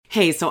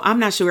Hey, so I'm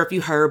not sure if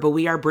you heard, but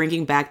we are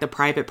bringing back the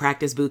private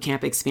practice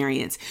bootcamp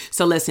experience.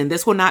 So listen,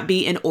 this will not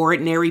be an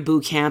ordinary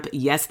bootcamp.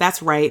 Yes,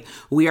 that's right.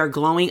 We are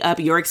glowing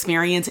up your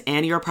experience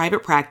and your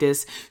private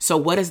practice. So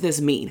what does this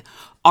mean?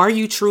 Are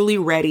you truly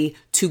ready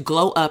to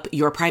glow up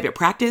your private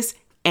practice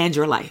and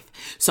your life?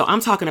 So I'm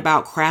talking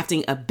about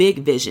crafting a big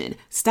vision.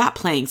 Stop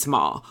playing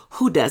small.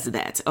 Who does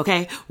that?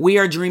 Okay. We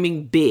are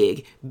dreaming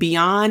big.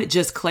 Beyond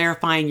just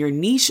clarifying your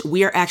niche,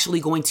 we are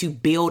actually going to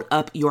build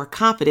up your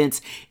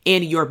confidence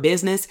in your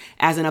business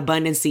as an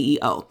abundant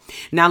CEO.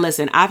 Now,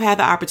 listen, I've had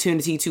the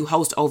opportunity to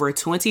host over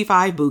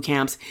 25 boot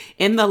camps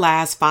in the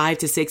last 5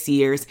 to 6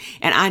 years,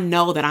 and I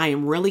know that I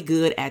am really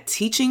good at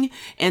teaching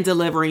and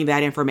delivering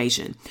that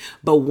information.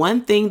 But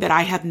one thing that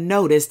I have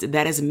noticed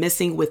that is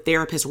missing with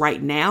therapists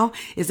right now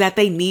is that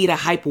they need a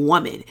hype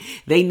woman.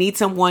 They need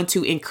someone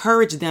to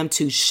encourage them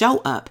to show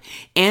up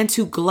and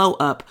to glow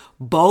up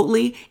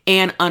boldly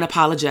and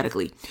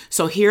unapologetically.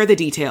 So here are the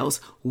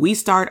details. We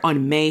start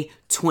on May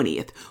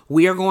 20th.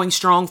 We are going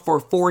strong for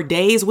 4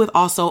 days with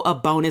also a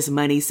bonus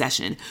money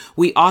session.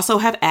 We also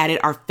have added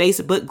our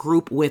Facebook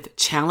group with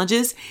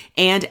challenges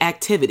and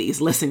activities.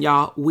 Listen,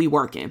 y'all, we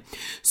working.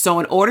 So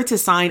in order to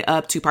sign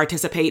up to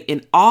participate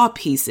in all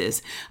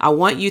pieces, I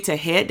want you to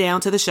head down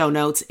to the show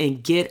notes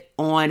and get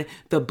on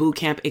the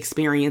bootcamp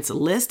experience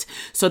list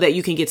so that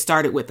you can get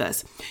started with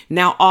us.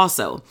 Now,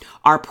 also,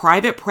 our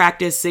private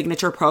practice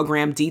signature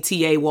program,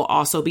 DTA, will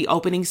also be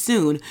opening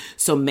soon.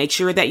 So make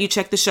sure that you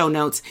check the show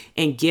notes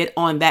and get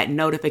on that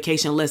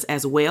notification list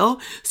as well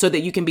so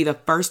that you can be the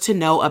first to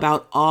know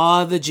about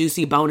all the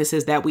juicy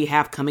bonuses that we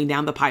have coming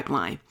down the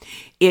pipeline.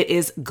 It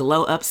is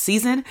glow up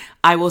season.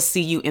 I will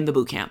see you in the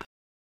bootcamp.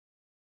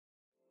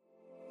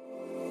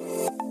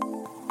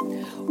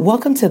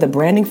 Welcome to the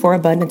Branding for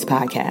Abundance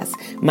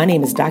podcast. My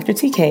name is Dr.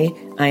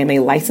 TK. I am a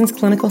licensed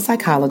clinical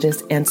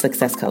psychologist and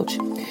success coach.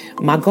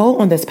 My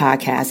goal on this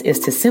podcast is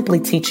to simply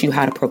teach you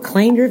how to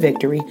proclaim your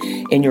victory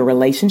in your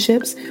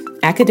relationships,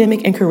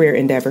 academic and career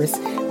endeavors,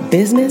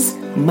 business,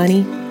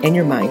 money, and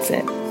your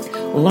mindset.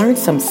 Learn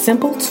some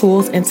simple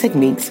tools and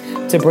techniques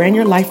to brand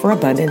your life for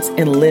abundance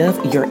and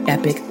live your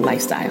epic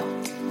lifestyle.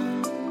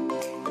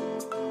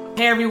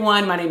 Hey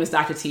everyone, my name is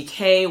Dr.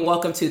 TK.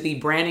 Welcome to the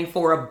Branding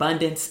for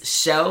Abundance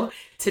show.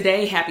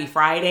 Today, happy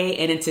Friday,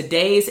 and in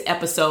today's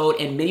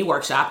episode and mini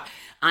workshop,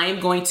 I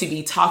am going to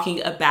be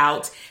talking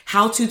about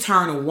how to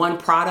turn one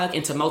product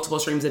into multiple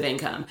streams of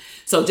income.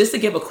 So just to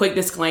give a quick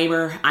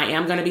disclaimer, I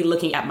am going to be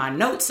looking at my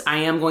notes. I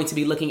am going to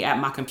be looking at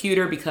my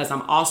computer because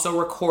I'm also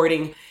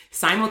recording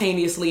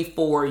simultaneously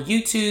for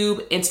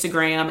YouTube,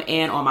 Instagram,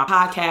 and on my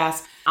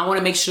podcast. I want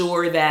to make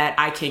sure that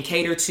I can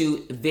cater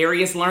to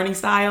various learning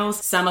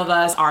styles. Some of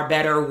us are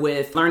better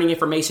with learning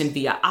information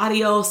via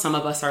audio. Some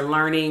of us are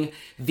learning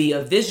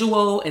via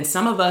visual. And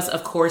some of us,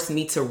 of course,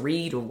 need to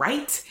read,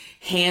 write,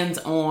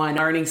 hands-on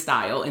learning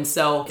style. And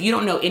so if you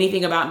don't know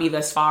anything about me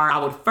thus far, I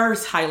would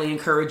first highly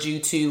encourage you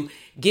to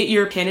get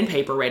your pen and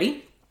paper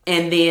ready.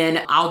 And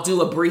then I'll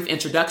do a brief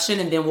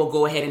introduction and then we'll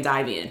go ahead and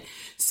dive in.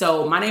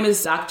 So my name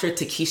is Dr.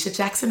 Takesha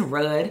Jackson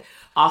Rudd,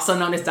 also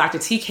known as Dr.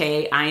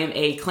 TK. I am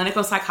a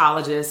clinical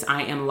psychologist.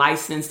 I am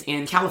licensed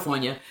in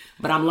California,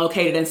 but I'm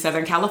located in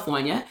Southern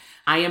California.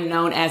 I am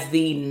known as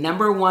the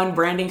 #1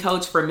 branding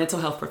coach for mental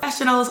health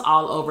professionals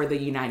all over the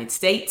United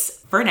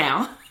States for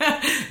now,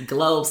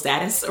 globe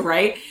status,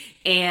 right?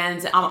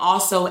 And I'm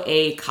also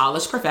a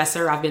college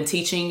professor. I've been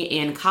teaching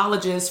in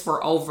colleges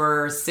for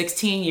over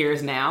 16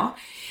 years now.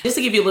 Just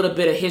to give you a little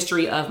bit of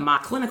history of my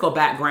clinical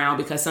background,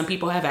 because some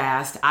people have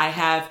asked, I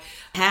have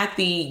had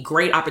the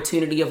great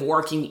opportunity of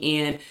working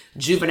in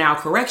juvenile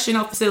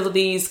correctional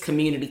facilities,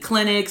 community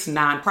clinics,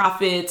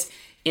 nonprofits,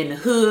 in the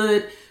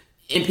hood,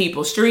 in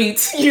people's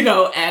streets,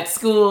 at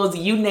schools,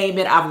 you name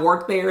it, I've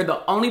worked there.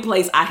 The only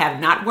place I have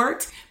not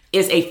worked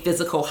is a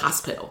physical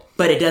hospital,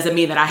 but it doesn't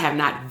mean that I have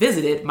not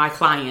visited my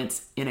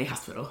clients in a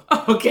hospital.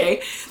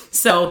 Okay.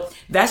 So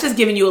that's just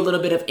giving you a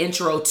little bit of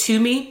intro to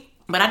me.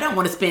 But I don't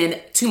want to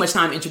spend too much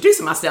time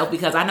introducing myself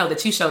because I know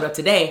that you showed up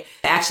today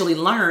to actually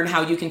learn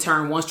how you can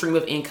turn one stream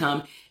of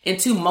income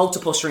into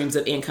multiple streams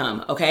of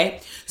income. Okay.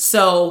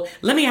 So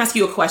let me ask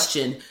you a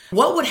question.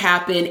 What would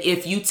happen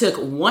if you took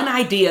one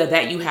idea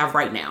that you have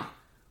right now,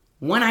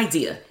 one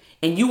idea,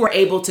 and you were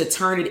able to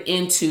turn it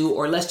into,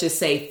 or let's just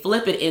say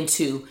flip it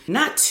into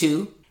not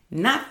 2,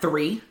 not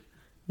 3,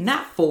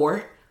 not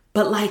 4,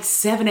 but like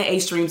 7 to 8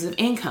 streams of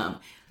income?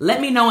 Let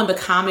me know in the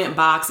comment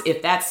box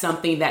if that's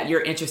something that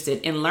you're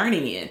interested in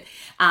learning in.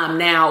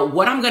 Now,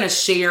 what I'm going to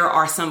share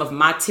are some of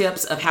my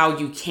tips of how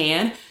you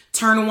can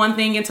turn one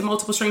thing into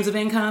multiple streams of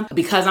income.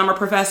 Because I'm a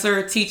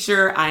professor,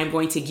 teacher, I am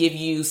going to give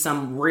you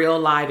some real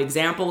live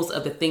examples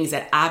of the things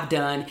that I've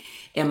done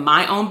in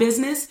my own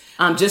business,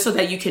 just so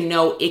that you can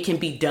know it can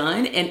be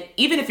done. And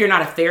even if you're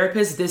not a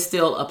therapist, this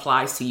still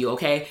applies to you,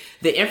 okay?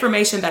 The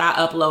information that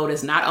I upload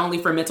is not only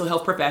for mental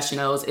health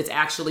professionals, it's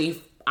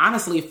actually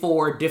honestly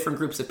for different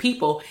groups of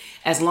people,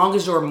 as long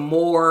as you're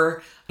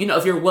more,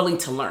 if you're willing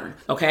to learn,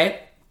 okay?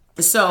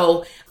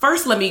 So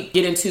first, let me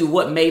get into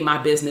what made my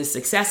business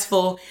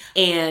successful.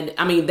 And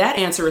that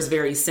answer is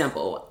very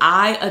simple.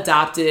 I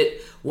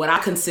adopted what I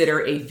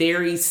consider a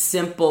very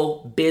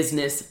simple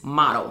business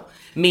model,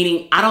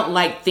 meaning I don't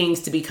like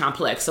things to be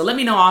complex. So let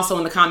me know also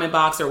in the comment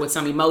box or with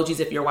some emojis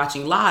if you're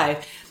watching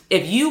live,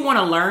 if you want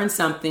to learn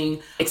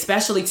something,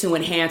 especially to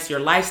enhance your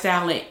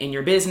lifestyle and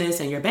your business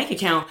and your bank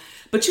account,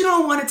 but you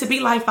don't want it to be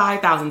like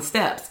 5,000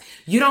 steps.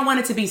 You don't want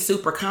it to be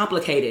super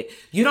complicated.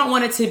 You don't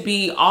want it to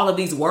be all of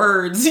these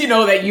words,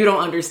 that you don't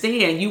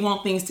understand. You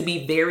want things to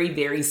be very,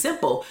 very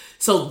simple.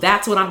 So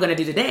that's what I'm going to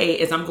do today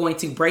is I'm going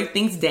to break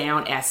things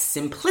down as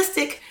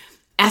simplistic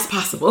as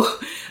possible.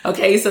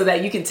 Okay. So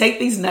that you can take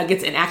these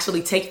nuggets and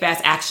actually take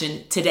fast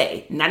action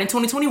today, not in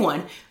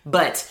 2021,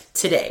 but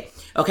today.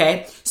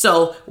 Okay.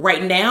 So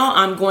right now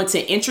I'm going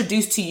to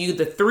introduce to you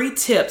the 3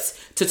 tips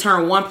to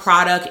turn one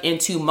product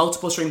into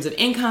multiple streams of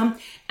income.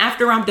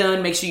 After I'm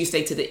done, make sure you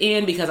stay to the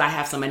end because I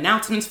have some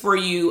announcements for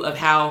you of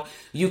how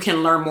you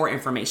can learn more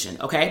information.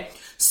 Okay.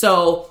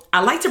 So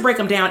I like to break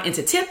them down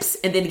into tips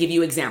and then give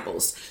you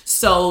examples.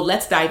 So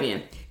let's dive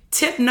in.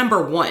 Tip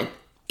number 1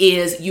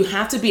 is you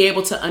have to be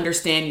able to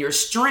understand your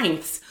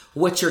strengths,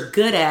 what you're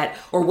good at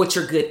or what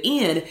you're good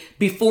in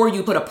before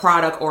you put a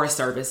product or a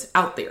service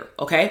out there.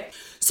 Okay.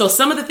 So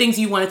some of the things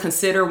you want to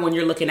consider when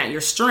you're looking at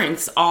your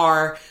strengths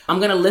are, I'm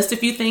going to list a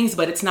few things,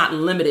 but it's not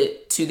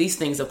limited to these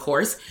things, of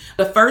course.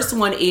 The first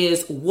one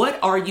is, what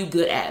are you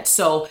good at?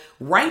 So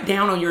write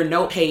down on your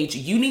note page,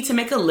 you need to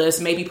make a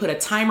list, maybe put a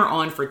timer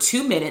on for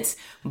 2 minutes,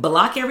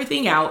 block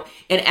everything out,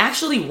 and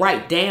actually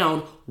write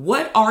down,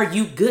 what are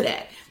you good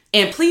at?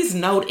 And please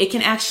note, it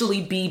can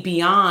actually be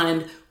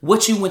beyond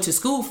what you went to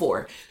school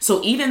for.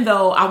 So even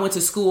though I went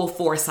to school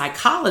for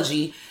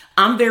psychology,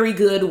 I'm very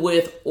good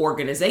with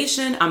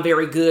organization. I'm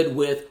very good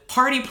with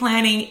party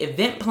planning,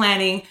 event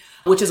planning,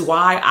 which is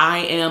why I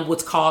am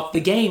what's called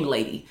the game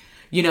lady.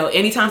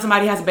 Anytime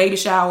somebody has a baby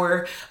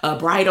shower, a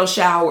bridal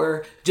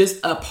shower, just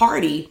a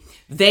party,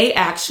 they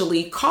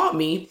actually call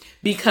me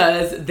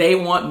because they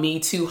want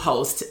me to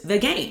host the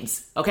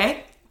games.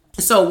 Okay.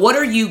 So what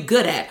are you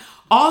good at?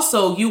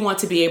 Also, you want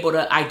to be able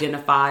to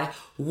identify,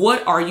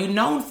 what are you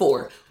known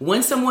for?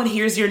 When someone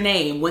hears your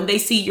name, when they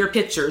see your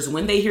pictures,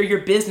 when they hear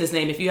your business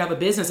name, if you have a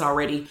business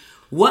already,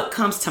 what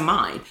comes to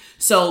mind?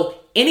 So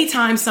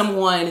anytime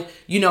someone,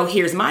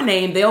 hears my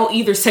name, they'll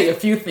either say a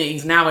few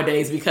things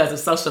nowadays because of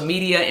social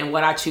media and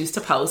what I choose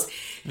to post.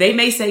 They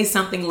may say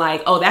something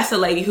like, oh, that's the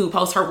lady who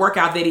posts her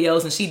workout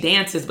videos and she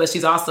dances, but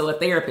she's also a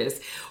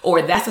therapist.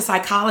 Or that's a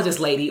psychologist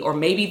lady. Or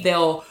maybe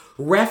they'll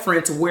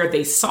reference where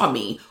they saw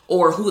me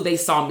or who they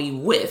saw me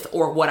with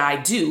or what I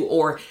do.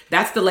 Or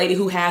that's the lady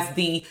who has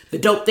the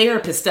dope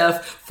therapist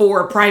stuff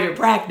for private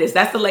practice.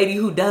 That's the lady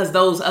who does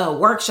those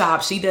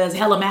workshops. She does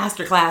hella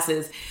master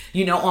classes,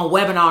 on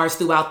webinars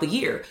throughout the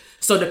year.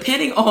 So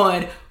depending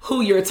on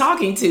who you're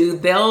talking to,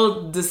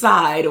 they'll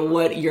decide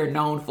what you're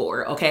known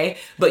for. Okay.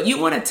 But you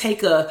want to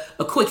take a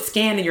quick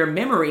scan in your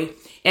memory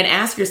and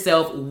ask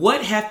yourself,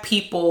 what have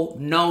people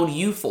known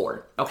you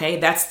for? Okay.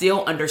 That's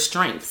still under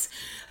strengths.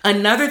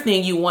 Another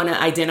thing you want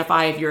to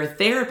identify if you're a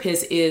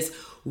therapist is,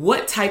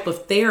 what type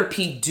of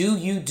therapy do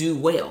you do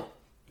well?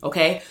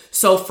 Okay.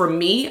 So for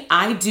me,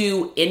 I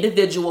do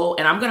individual,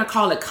 and I'm going to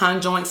call it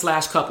conjoint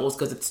 / couples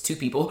because it's 2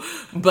 people,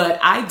 but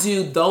I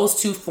do those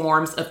 2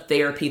 forms of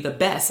therapy the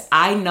best.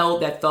 I know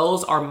that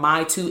those are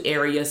my 2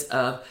 areas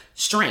of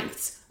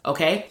strengths.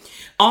 Okay.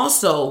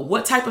 Also,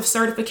 what type of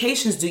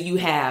certifications do you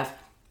have?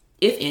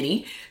 If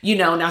any,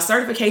 now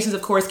certifications,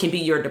 of course, can be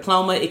your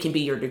diploma. It can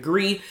be your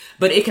degree,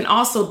 but it can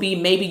also be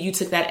maybe you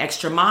took that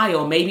extra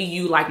mile. Maybe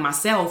you, like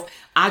myself,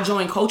 I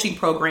joined coaching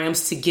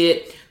programs to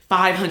get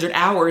 500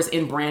 hours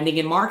in branding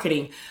and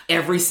marketing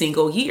every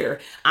single year.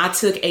 I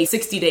took a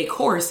 60-day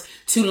course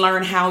to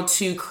learn how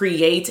to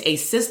create a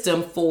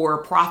system for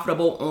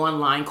profitable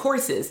online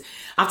courses.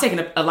 I've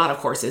taken a lot of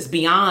courses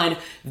beyond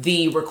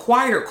the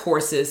required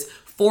courses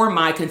for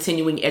my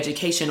continuing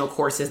educational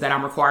courses that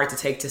I'm required to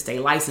take to stay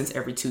licensed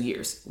every 2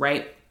 years,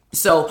 right?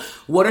 So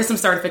what are some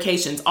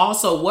certifications?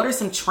 Also, what are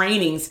some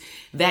trainings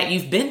that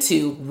you've been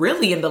to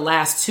really in the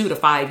last 2 to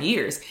 5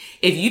 years?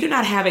 If you do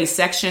not have a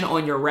section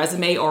on your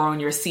resume or on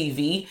your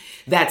CV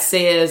that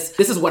says,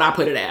 this is what I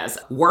put it as,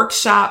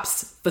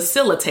 workshops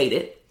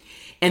facilitated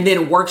and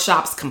then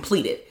workshops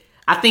completed.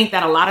 I think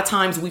that a lot of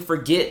times we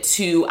forget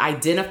to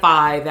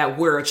identify that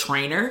we're a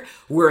trainer,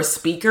 we're a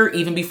speaker,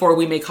 even before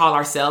we may call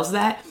ourselves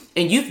that.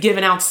 And you've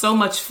given out so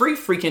much free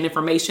freaking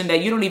information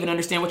that you don't even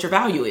understand what your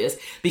value is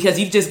because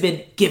you've just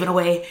been giving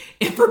away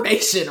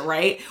information,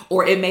 right?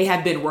 Or it may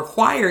have been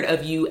required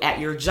of you at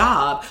your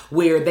job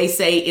where they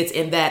say it's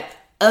in that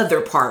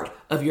other part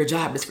of your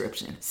job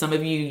description. Some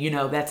of you,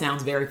 that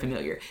sounds very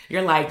familiar.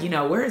 You're like,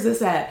 where is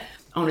this at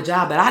on a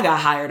job that I got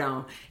hired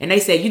on? And they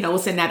say,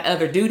 it's in that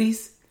other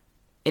duties.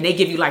 And they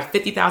give you like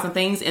 50,000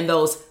 things in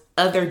those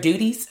other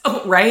duties,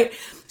 right?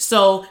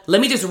 So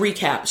let me just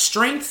recap.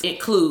 Strengths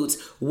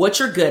includes what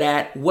you're good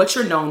at, what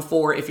you're known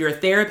for. If you're a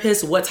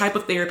therapist, what type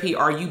of therapy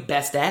are you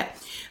best at?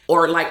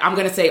 Or like, I'm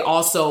going to say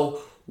also,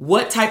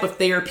 what type of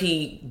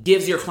therapy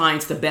gives your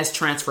clients the best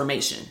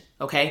transformation?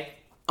 Okay.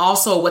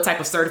 Also, what type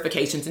of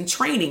certifications and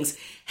trainings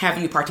have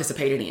you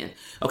participated in?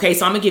 Okay,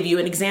 so I'm gonna give you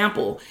an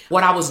example.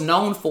 What I was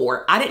known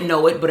for, I didn't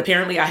know it, but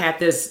apparently I had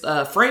this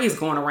phrase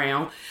going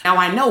around. Now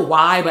I know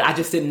why, but I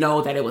just didn't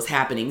know that it was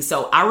happening.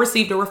 So I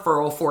received a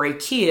referral for a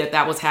kid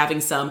that was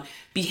having some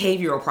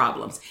behavioral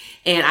problems.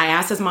 And I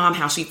asked his mom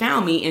how she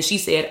found me, and she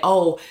said,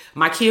 oh,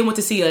 my kid went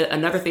to see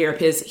another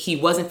therapist. He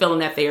wasn't feeling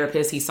that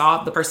therapist. He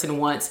saw the person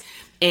once,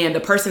 and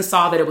the person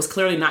saw that it was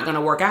clearly not going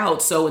to work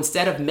out. So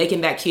instead of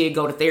making that kid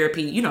go to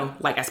therapy,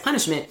 like as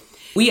punishment,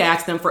 we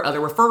asked them for other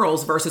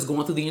referrals versus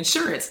going through the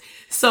insurance.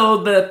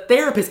 So the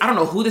therapist, I don't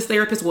know who this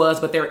therapist was,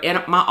 but they're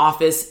in my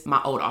office,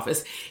 my old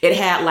office. It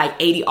had like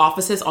 80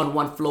 offices on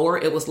one floor.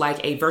 It was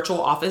like a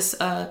virtual office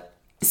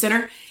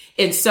center.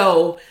 And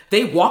so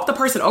they walked the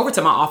person over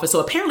to my office. So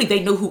apparently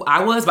they knew who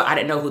I was, but I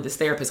didn't know who this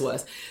therapist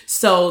was.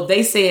 So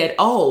they said,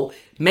 oh,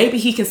 maybe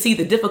he can see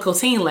the difficult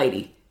teen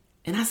lady.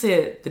 And I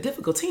said, the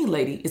difficult teen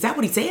lady? Is that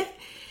what he said?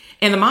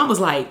 And the mom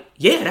was like,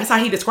 yeah, that's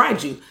how he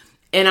described you.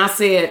 And I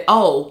said,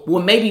 oh,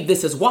 well, maybe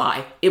this is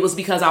why. It was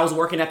because I was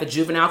working at the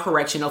juvenile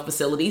correctional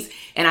facilities,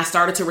 and I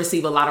started to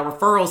receive a lot of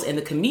referrals in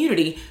the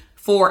community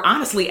for,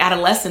 honestly,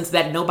 adolescents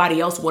that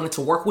nobody else wanted to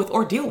work with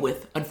or deal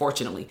with,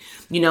 unfortunately.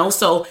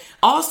 So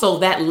also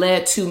that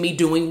led to me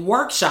doing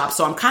workshops.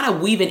 So I'm kind of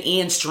weaving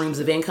in streams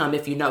of income,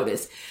 if you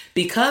notice.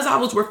 Because I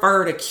was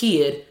referred a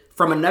kid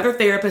from another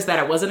therapist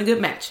that it wasn't a good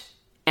match,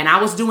 and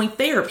I was doing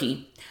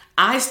therapy,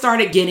 I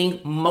started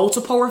getting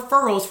multiple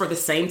referrals for the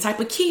same type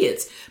of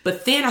kids.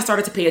 But then I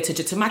started to pay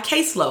attention to my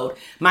caseload.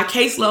 My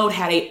caseload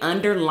had an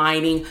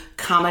underlining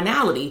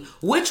commonality,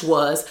 which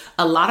was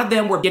a lot of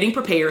them were getting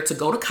prepared to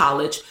go to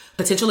college,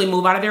 potentially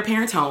move out of their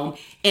parents' home,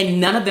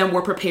 and none of them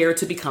were prepared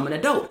to become an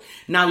adult.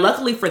 Now,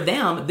 luckily for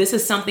them, this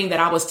is something that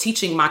I was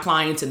teaching my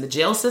clients in the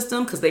jail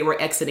system because they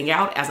were exiting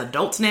out as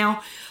adults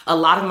now. A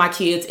lot of my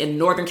kids in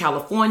Northern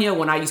California,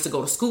 when I used to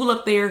go to school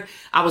up there,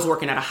 I was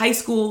working at a high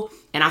school,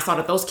 and I saw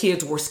that those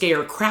kids were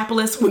scared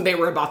crapless when they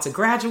were about to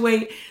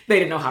graduate. They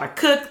didn't know how to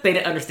cook. They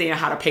didn't understand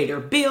how to pay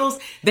their bills.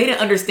 They didn't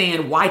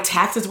understand why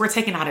taxes were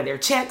taken out of their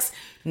checks.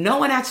 No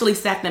one actually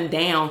sat them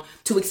down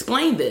to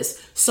explain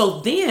this. So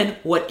then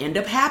what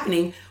ended up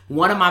happening,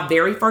 one of my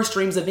very first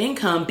streams of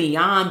income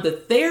beyond the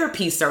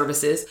therapy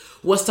services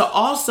was to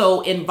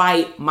also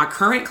invite my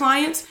current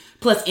clients,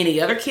 plus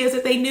any other kids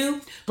that they knew,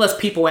 plus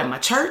people at my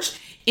church,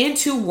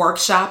 into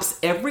workshops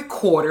every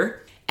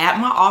quarter at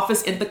my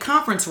office in the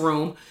conference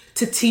room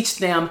to teach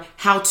them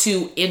how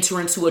to enter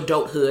into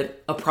adulthood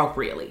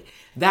appropriately.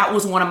 That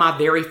was one of my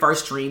very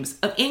first streams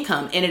of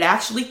income. And it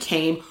actually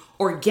came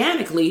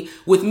organically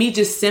with me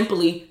just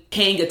simply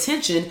paying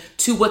attention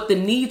to what the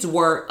needs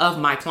were of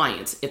my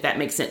clients, if that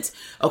makes sense.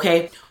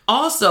 Okay.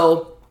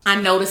 Also, I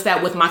noticed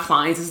that with my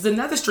clients, this is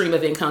another stream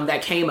of income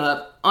that came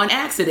up on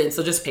accident.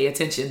 So just pay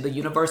attention. The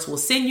universe will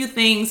send you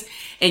things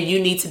and you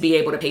need to be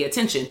able to pay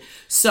attention.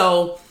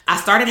 So I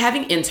started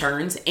having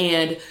interns,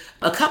 and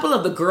a couple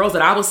of the girls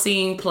that I was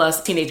seeing,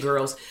 plus teenage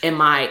girls, and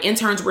my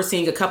interns were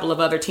seeing a couple of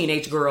other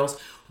teenage girls.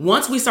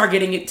 Once we start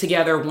getting it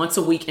together once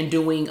a week and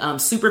doing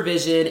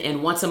supervision,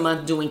 and once a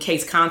month doing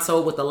case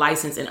consult with a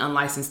licensed and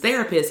unlicensed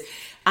therapist,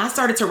 I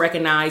started to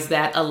recognize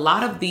that a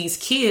lot of these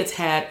kids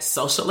had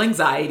social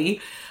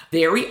anxiety,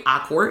 very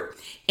awkward.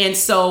 And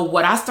so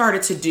what I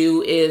started to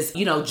do is,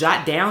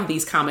 jot down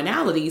these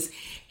commonalities.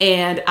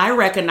 And I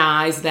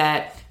recognized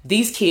that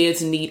these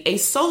kids need a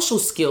social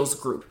skills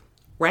group,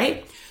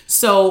 right?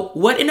 So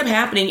what ended up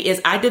happening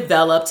is I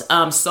developed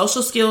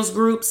social skills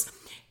groups,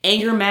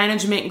 anger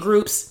management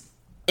groups.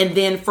 And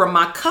then for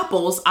my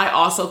couples, I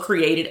also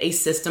created a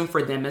system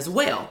for them as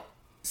well.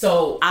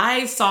 So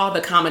I saw the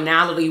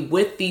commonality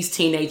with these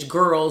teenage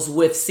girls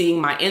with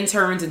seeing my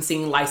interns and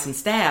seeing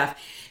licensed staff.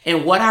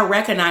 And what I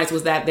recognized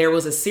was that there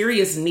was a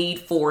serious need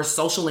for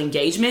social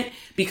engagement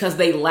because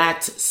they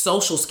lacked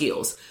social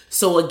skills.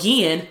 So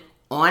again,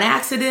 on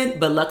accident,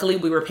 but luckily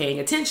we were paying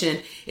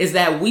attention, is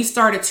that we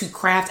started to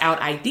craft out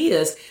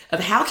ideas of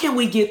how can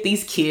we get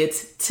these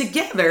kids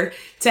together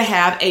to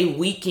have a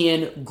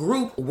weekend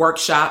group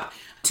workshop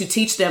to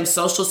teach them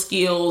social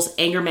skills,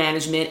 anger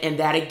management, and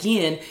that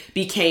again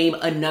became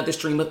another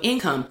stream of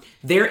income.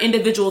 Their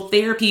individual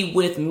therapy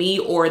with me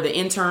or the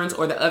interns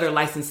or the other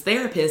licensed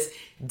therapists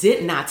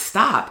did not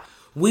stop.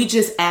 We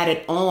just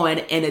added on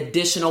an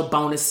additional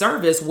bonus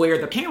service where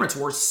the parents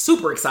were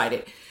super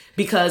excited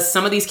because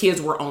some of these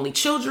kids were only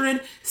children.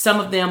 Some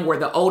of them were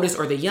the oldest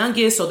or the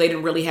youngest, so they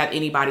didn't really have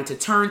anybody to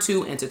turn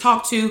to and to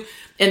talk to.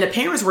 And the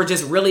parents were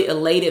just really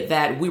elated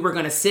that we were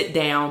going to sit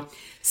down,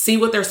 see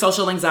what their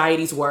social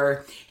anxieties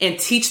were, and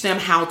teach them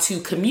how to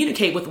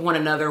communicate with one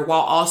another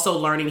while also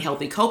learning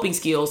healthy coping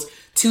skills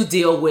to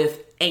deal with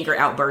anger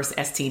outbursts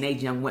as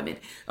teenage young women.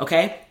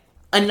 Okay.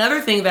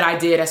 Another thing that I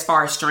did as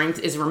far as strength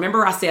is,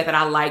 remember I said that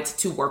I liked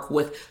to work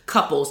with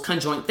couples,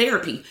 conjoint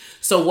therapy.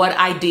 So what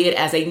I did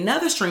as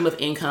another stream of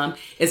income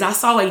is I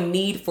saw a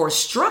need for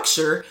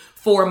structure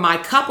for my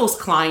couples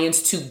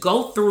clients to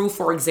go through,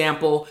 for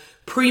example,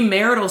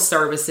 premarital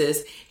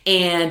services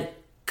and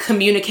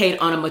communicate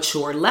on a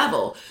mature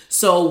level.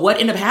 So what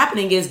ended up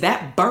happening is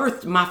that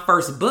birthed my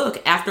first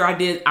book after I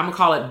did, I'm gonna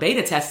call it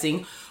beta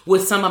testing,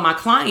 with some of my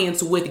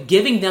clients with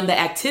giving them the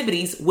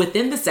activities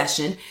within the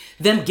session,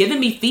 them giving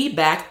me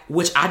feedback,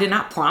 which I did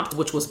not prompt,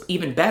 which was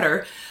even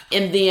better.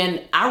 And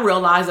then I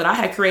realized that I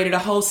had created a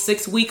whole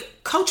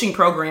 6-week coaching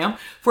program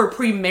for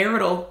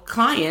premarital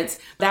clients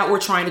that were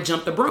trying to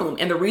jump the broom.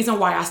 And the reason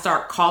why I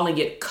start calling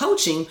it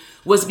coaching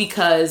was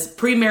because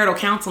premarital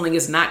counseling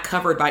is not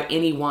covered by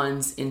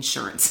anyone's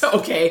insurance.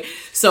 Okay.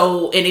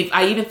 So, and if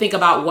I even think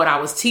about what I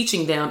was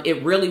teaching them,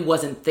 it really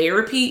wasn't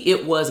therapy.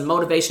 It was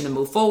motivation to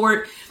move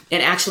forward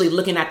and actually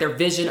looking at their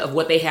vision of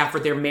what they have for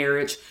their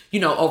marriage,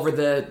 over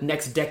the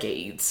next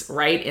decades,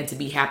 right? And to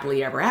be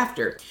happily ever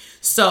after.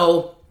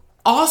 So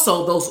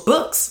also those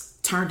books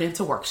turned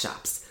into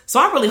workshops. So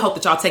I really hope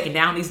that y'all taking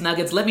down these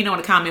nuggets. Let me know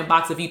in the comment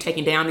box if you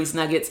taking down these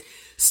nuggets.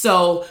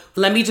 So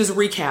let me just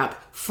recap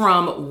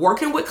from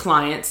working with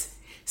clients,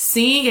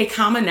 seeing a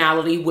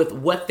commonality with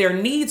what their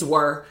needs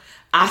were.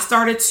 I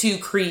started to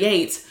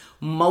create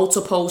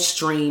multiple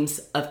streams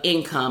of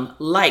income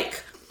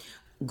like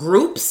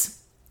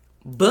groups,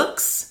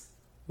 books,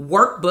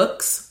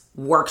 workbooks,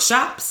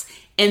 workshops,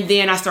 and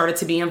then I started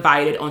to be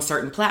invited on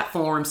certain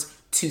platforms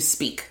to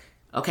speak.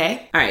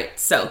 Okay. All right.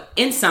 So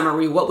in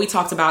summary, what we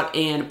talked about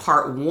in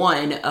part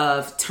 1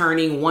 of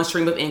turning one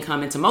stream of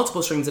income into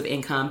multiple streams of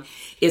income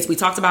is we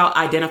talked about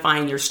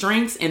identifying your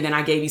strengths. And then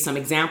I gave you some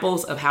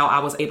examples of how I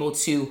was able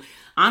to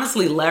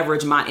honestly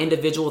leverage my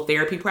individual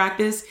therapy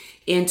practice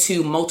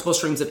into multiple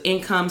streams of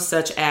income,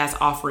 such as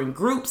offering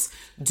groups,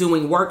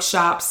 doing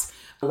workshops,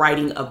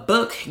 writing a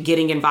book,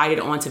 getting invited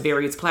onto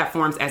various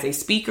platforms as a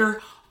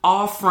speaker,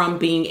 all from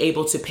being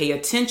able to pay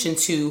attention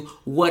to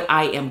what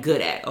I am good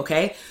at.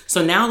 Okay.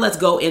 So now let's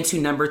go into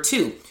number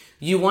 2.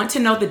 You want to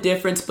know the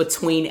difference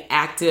between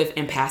active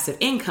and passive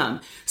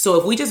income. So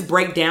if we just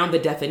break down the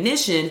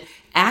definition,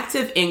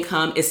 active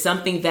income is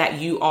something that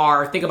you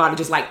are, think about it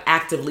just like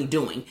actively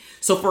doing.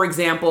 So for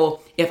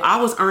example, if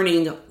I was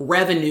earning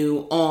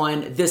revenue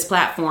on this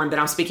platform that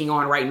I'm speaking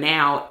on right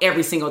now,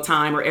 every single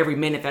time or every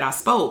minute that I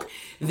spoke,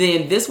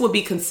 then this would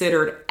be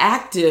considered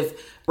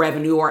active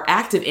revenue or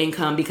active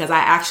income because I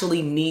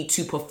actually need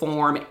to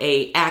perform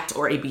a act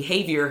or a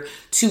behavior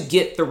to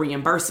get the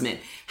reimbursement.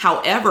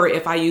 However,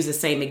 if I use the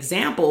same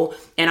example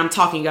and I'm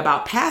talking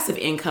about passive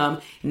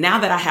income, now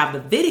that I have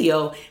the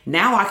video,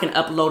 now I can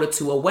upload it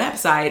to a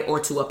website or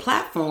to a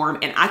platform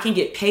and I can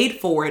get paid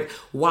for it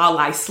while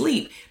I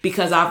sleep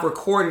because I've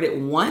recorded it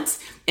once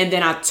and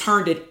then I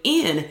turned it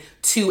in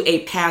to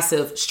a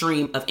passive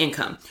stream of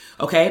income.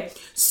 Okay.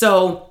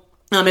 So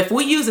if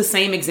we use the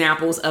same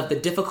examples of the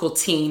difficult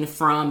teen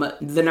from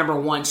the number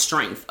 1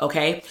 strength,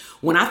 okay?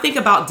 When I think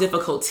about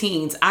difficult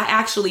teens, I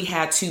actually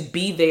had to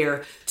be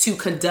there to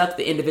conduct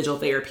the individual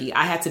therapy.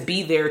 I had to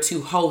be there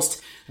to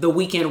host the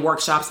weekend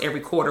workshops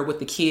every quarter with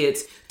the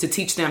kids to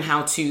teach them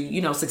how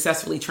to,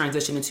 successfully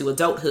transition into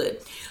adulthood.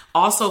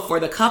 Also for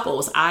the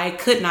couples, I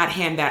could not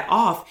hand that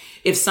off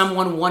if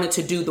someone wanted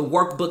to do the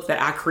workbook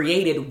that I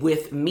created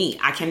with me.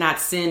 I cannot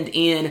send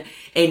in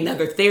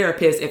another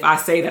therapist if I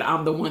say that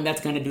I'm the one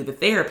that's going to do the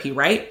therapy,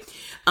 right?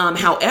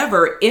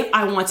 However, if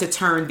I want to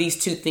turn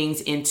these two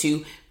things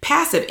into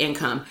passive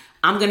income,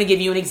 I'm going to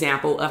give you an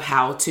example of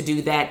how to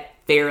do that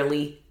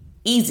fairly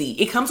easy.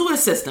 It comes with a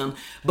system,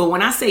 but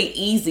when I say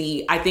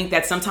easy, I think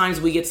that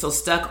sometimes we get so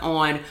stuck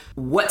on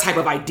what type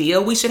of idea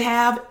we should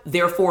have.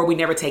 Therefore, we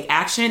never take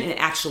action and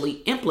actually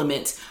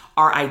implement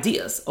our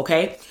ideas.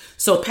 Okay.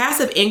 So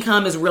passive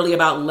income is really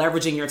about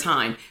leveraging your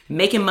time,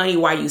 making money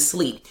while you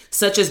sleep,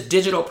 such as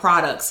digital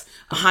products,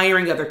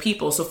 hiring other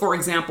people. So for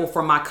example,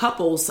 for my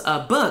couples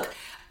book,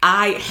 but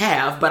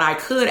I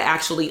could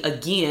actually,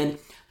 again,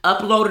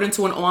 upload it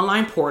into an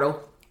online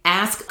portal.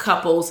 Ask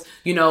couples,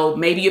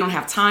 maybe you don't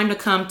have time to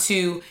come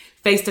to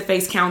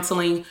face-to-face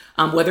counseling,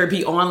 whether it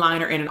be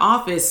online or in an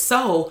office.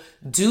 So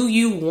do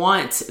you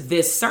want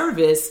this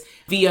service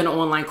via an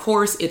online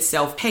course? It's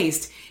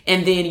self-paced.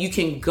 And then you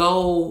can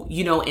go,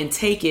 and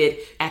take it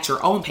at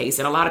your own pace.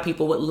 And a lot of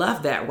people would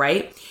love that,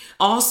 right?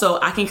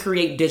 Also, I can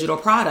create digital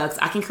products.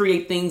 I can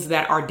create things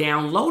that are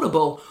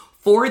downloadable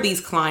for these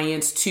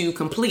clients to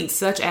complete,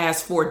 such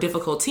as for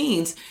difficult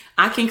teens.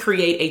 I can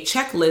create a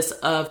checklist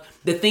of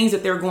the things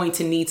that they're going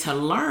to need to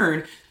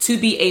learn to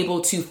be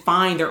able to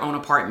find their own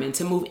apartment,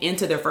 to move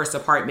into their first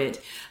apartment,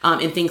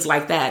 and things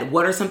like that.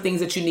 What are some things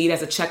that you need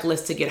as a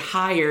checklist to get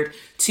hired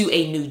to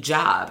a new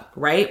job,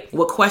 right?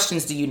 What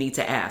questions do you need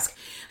to ask?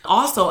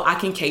 Also, I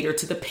can cater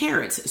to the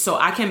parents. So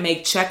I can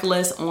make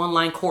checklists,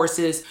 online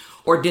courses,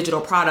 or digital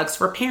products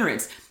for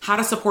parents. How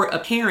to support a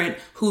parent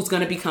who's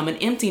going to become an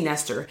empty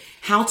nester.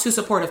 How to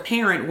support a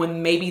parent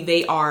when maybe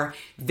they are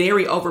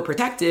very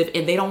overprotective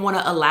and they don't want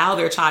to allow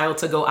their child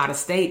to go out of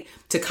state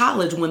to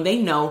college when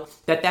they know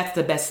that that's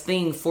the best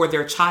thing for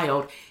their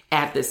child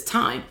at this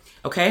time.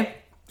 Okay.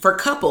 For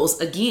couples,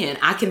 again,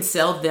 I can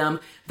sell them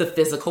the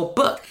physical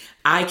book.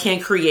 I can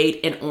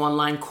create an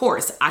online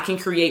course. I can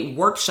create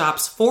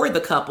workshops for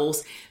the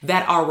couples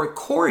that are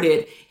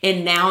recorded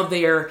and now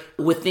they're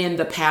within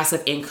the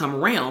passive income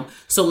realm.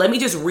 So let me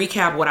just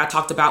recap what I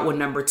talked about with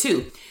number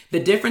 2. The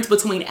difference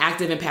between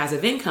active and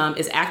passive income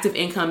is active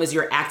income is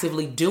you're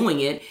actively doing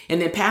it, and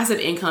then passive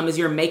income is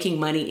you're making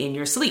money in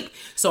your sleep.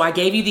 So I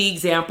gave you the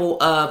example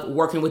of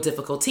working with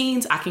difficult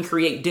teens. I can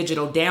create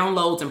digital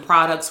downloads and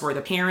products for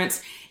the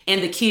parents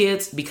and the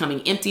kids,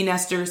 becoming empty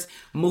nesters,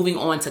 moving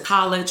on to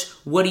college.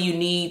 What do you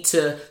need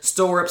to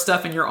store up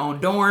stuff in your own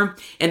dorm?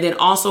 And then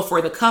also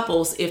for the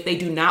couples, if they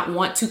do not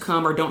want to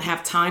come or don't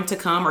have time to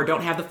come or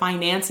don't have the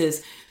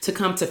finances to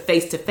come to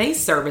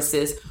face-to-face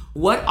services,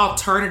 what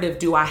alternative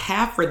do I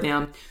have for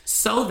them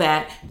so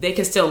that they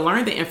can still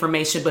learn the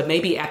information, but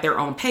maybe at their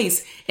own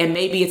pace, and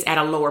maybe it's at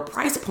a lower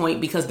price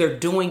point because they're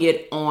doing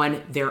it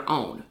on their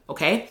own,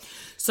 okay?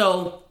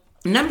 So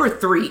number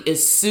 3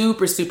 is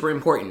super, super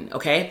important,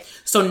 okay?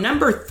 So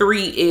number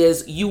 3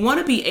 is you want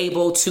to be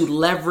able to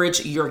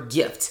leverage your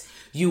gift.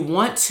 You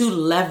want to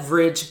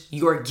leverage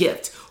your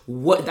gift.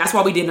 That's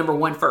why we did number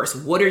 1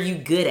 first. What are you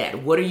good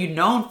at? What are you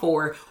known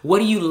for? What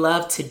do you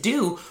love to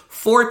do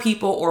for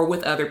people or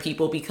with other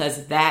people?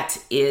 Because that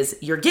is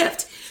your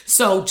gift.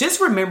 So just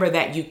remember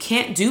that you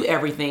can't do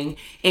everything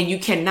and you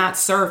cannot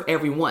serve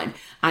everyone.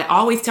 I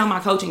always tell my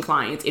coaching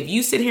clients, if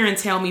you sit here and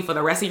tell me for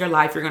the rest of your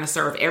life, you're going to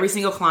serve every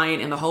single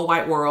client in the whole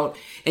wide world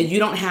and you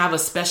don't have a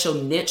special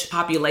niche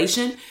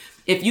population,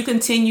 if you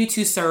continue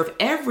to serve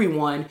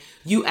everyone,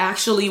 you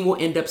actually will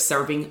end up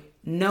serving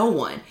no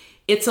one.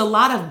 It's a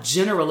lot of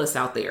generalists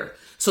out there.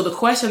 So the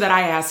question that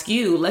I ask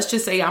you, let's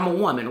just say I'm a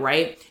woman,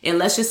 right? And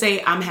let's just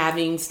say I'm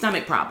having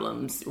stomach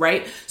problems,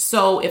 right?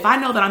 So if I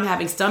know that I'm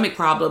having stomach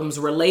problems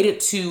related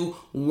to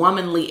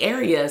womanly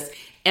areas,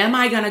 am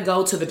I going to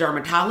go to the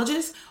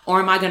dermatologist or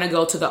am I going to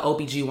go to the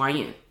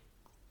OBGYN?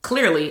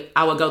 Clearly,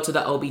 I would go to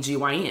the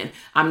OBGYN.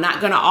 I'm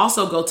not going to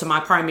also go to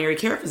my primary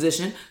care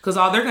physician because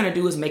all they're going to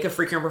do is make a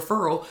freaking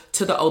referral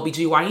to the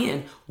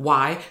OBGYN.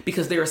 Why?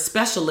 Because they're a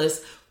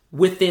specialist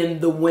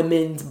within the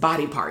women's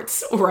body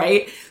parts,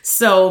 right?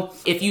 So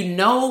if you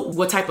know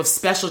what type of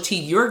specialty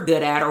you're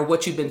good at or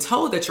what you've been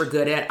told that you're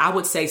good at, I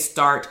would say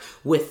start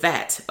with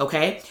that,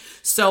 okay?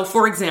 So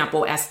for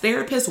example, as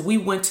therapists, we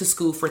went to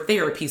school for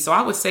therapy. So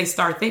I would say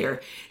start there.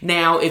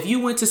 Now, if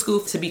you went to school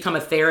to become a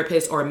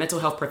therapist or a mental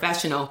health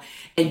professional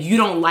and you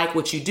don't like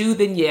what you do,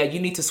 then yeah, you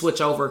need to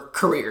switch over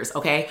careers,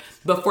 okay?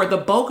 But for the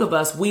bulk of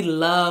us, we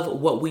love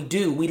what we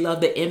do. We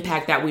love the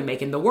impact that we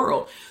make in the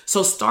world.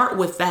 So start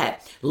with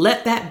that.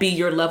 Let that be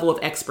your level of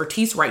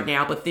expertise right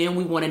now, but then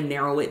we want to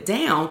narrow it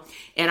down.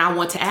 And I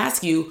want to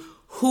ask you,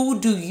 who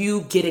do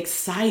you get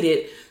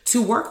excited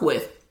to work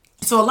with?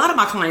 So a lot of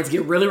my clients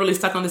get really, really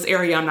stuck on this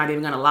area. I'm not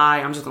even going to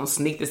lie. I'm just going to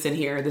sneak this in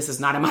here. This is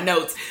not in my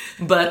notes.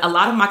 But a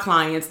lot of my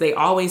clients, they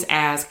always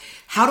ask,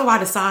 how do I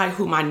decide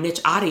who my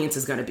niche audience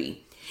is going to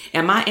be?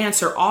 And my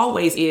answer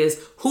always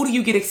is, who do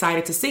you get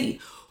excited to see?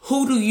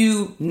 Who do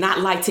you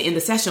not like to end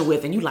the session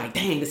with? And you like,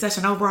 dang, the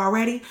session over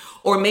already?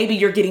 Or maybe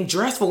you're getting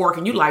dressed for work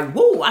and you like,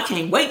 whoa, I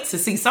can't wait to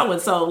see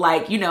so-and-so.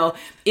 Like, you know,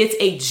 it's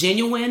a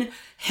genuine,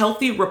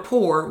 healthy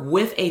rapport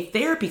with a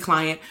therapy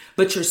client,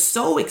 but you're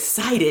so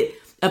excited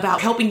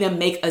about helping them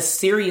make a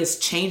serious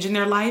change in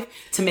their life,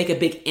 to make a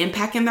big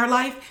impact in their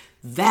life.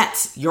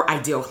 That's your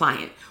ideal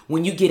client,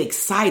 when you get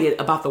excited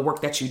about the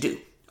work that you do,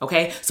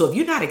 okay? So if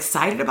you're not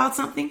excited about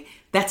something,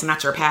 that's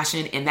not your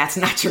passion and that's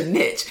not your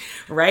niche,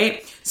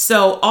 right?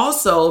 So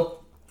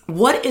also,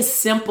 what is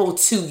simple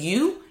to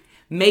you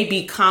may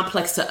be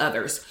complex to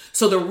others.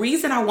 So the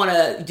reason I want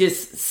to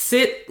just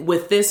sit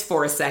with this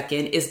for a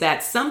second is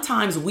that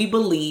sometimes we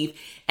believe,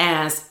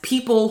 as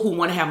people who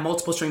want to have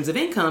multiple streams of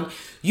income,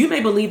 you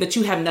may believe that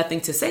you have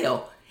nothing to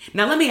sell.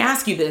 Now, let me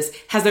ask you this.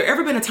 Has there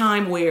ever been a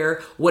time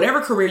where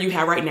whatever career you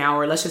have right now,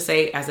 or let's just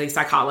say as a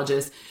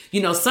psychologist,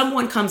 you know,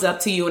 someone comes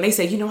up to you and they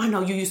say, you know, I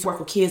know you used to work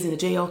with kids in the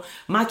jail.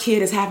 My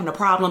kid is having a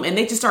problem. And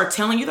they just start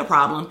telling you the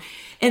problem.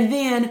 And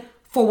then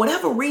for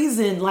whatever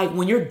reason, like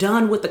when you're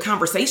done with the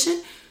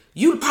conversation,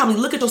 you probably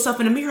look at yourself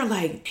in the mirror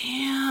like,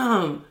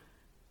 damn,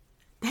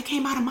 that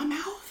came out of my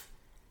mouth.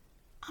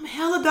 I'm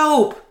hella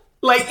dope.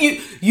 Like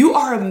you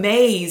are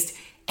amazed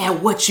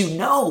at what you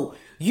know.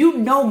 You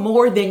know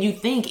more than you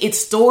think. It's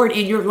stored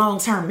in your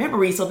long-term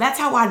memory. So that's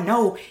how I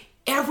know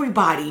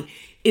everybody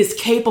is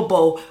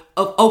capable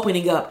of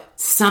opening up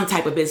some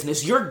type of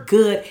business. You're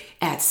good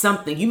at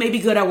something. You may be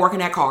good at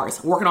working on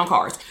cars.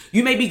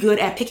 You may be good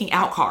at picking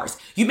out cars.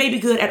 You may be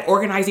good at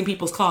organizing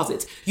people's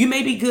closets. You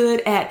may be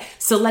good at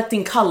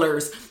selecting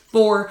colors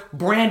for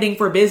branding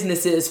for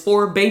businesses,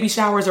 for baby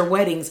showers or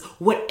weddings.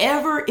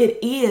 Whatever it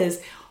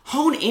is,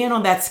 hone in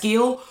on that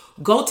skill.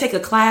 Go take a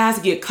class,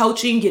 get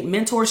coaching, get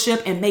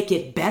mentorship, and make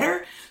it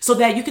better so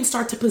that you can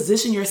start to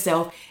position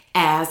yourself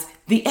as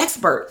the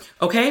expert,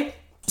 okay?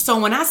 So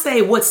when I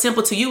say what's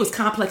simple to you is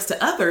complex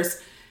to others,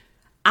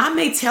 I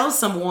may tell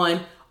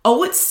someone,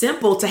 oh, it's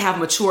simple to have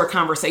mature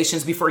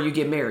conversations before you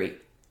get married.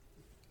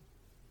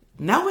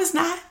 No, it's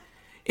not.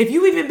 If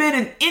you even been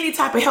in any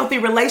type of healthy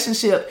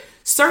relationship,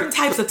 Certain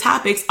types of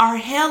topics are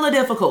hella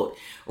difficult,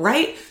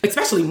 right?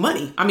 Especially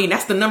money. I mean,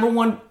 that's the number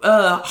one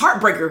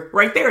heartbreaker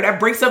right there. That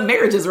breaks up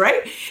marriages,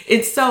 right?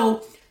 And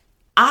so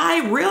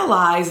I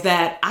realized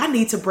that I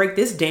need to break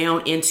this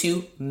down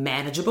into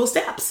manageable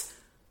steps.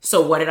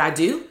 So what did I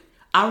do?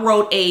 I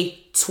wrote a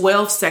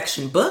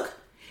 12-section book,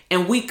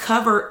 and we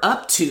cover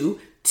up to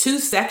 2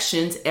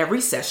 sections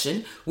every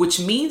session, which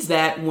means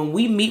that when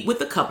we meet with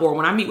the couple, or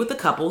when I meet with the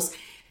couples,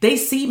 they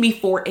see me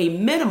for a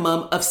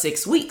minimum of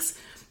 6 weeks.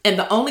 And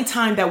the only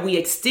time that we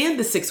extend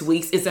the 6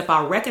 weeks is if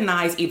I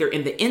recognize either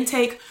in the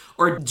intake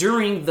or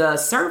during the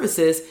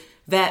services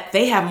that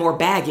they have more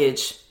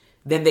baggage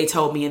than they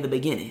told me in the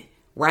beginning,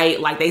 right?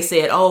 Like they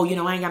said, oh,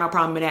 I ain't got no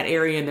problem in that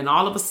area. And then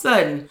all of a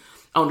sudden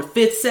on the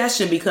 5th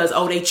session, because,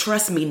 they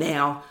trust me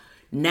now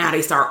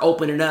they start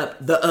opening up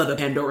the other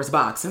Pandora's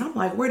box. And I'm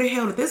like, where the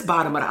hell did this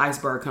bottom of the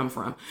iceberg come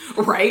from?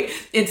 Right.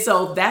 And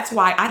so that's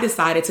why I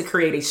decided to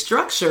create a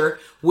structure,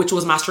 which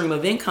was my stream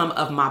of income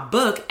of my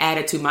book,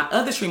 added to my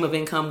other stream of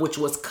income, which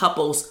was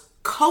couples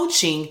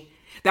coaching.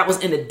 That was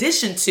in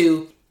addition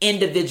to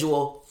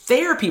individual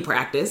therapy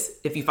practice.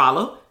 If you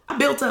follow, I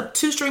built up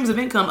 2 streams of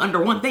income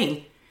under one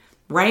thing.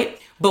 Right.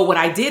 But what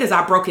I did is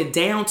I broke it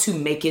down to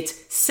make it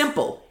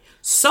simple.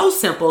 So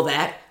simple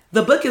that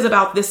the book is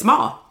about this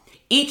small.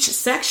 Each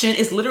section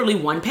is literally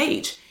 1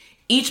 page.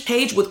 Each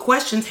page with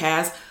questions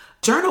has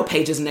journal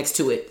pages next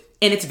to it.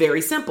 And it's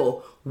very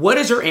simple. What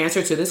is your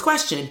answer to this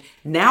question?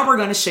 Now we're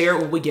going to share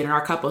it when we get in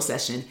our couple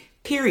session,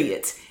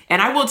 period.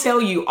 And I will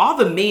tell you, all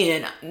the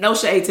men, no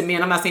shade to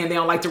men, I'm not saying they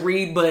don't like to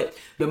read, but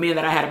the men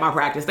that I had in my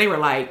practice, they were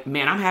like,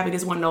 man, I'm happy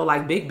this one no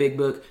like big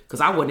book,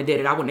 because I wouldn't have did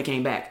it. I wouldn't have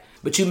came back.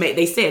 But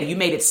they said you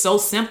made it so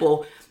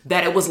simple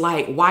that it was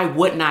like, why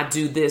wouldn't I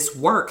do this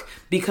work?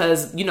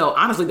 Because,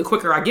 honestly, the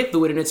quicker I get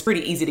through it, and it's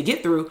pretty easy to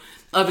get through,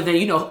 other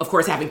than, of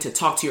course, having to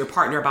talk to your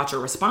partner about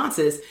your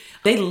responses,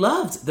 they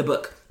loved the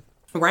book,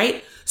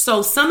 right?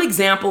 So some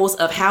examples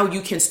of how you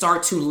can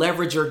start to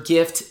leverage your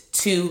gift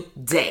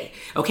today.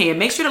 Okay. And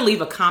make sure to leave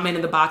a comment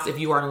in the box if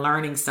you are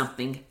learning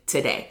something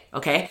today.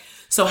 Okay.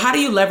 So how do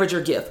you leverage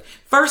your gift?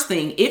 First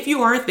thing, if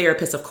you are a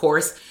therapist, of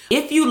course,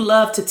 if you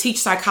love to teach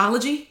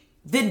psychology,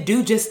 then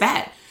do just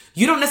that.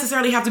 You don't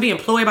necessarily have to be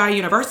employed by a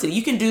university.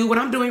 You can do what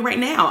I'm doing right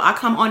now. I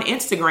come on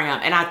Instagram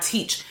and I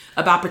teach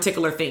about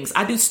particular things.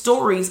 I do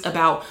stories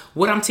about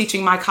what I'm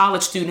teaching my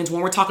college students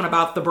when we're talking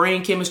about the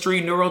brain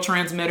chemistry,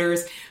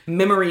 neurotransmitters,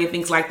 memory, and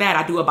things like that.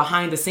 I do a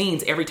behind the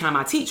scenes every time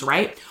I teach,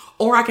 right?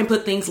 Or I can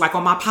put things like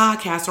on my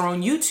podcast or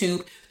on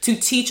YouTube to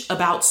teach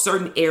about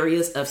certain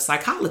areas of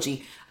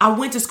psychology. I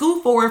went to school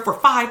for it for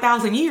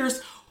 5,000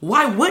 years.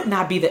 Why wouldn't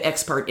I be the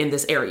expert in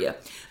this area?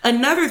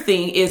 Another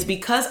thing is,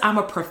 because I'm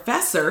a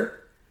professor,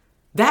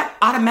 that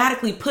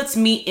automatically puts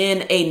me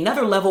in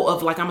another level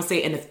of, like, I'm going to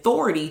say, an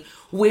authority,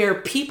 where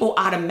people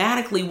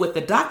automatically with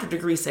the doctorate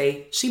degree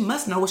say, she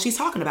must know what she's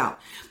talking about.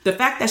 The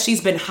fact that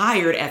she's been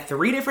hired at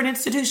 3 different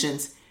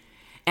institutions,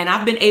 and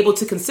I've been able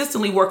to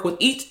consistently work with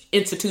each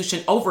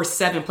institution over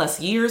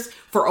 7+ years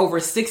for over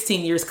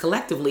 16 years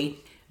collectively,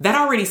 that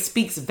already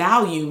speaks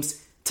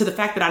volumes to the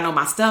fact that I know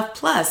my stuff.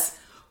 Plus,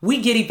 we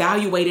get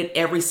evaluated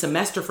every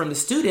semester from the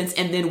students,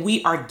 and then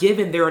we are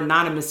given their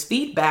anonymous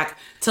feedback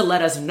to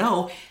let us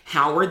know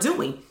how we're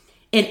doing.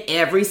 And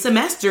every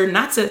semester,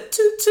 not to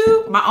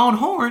toot my own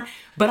horn,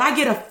 but I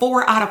get a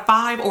 4 out of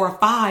 5 or a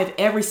 5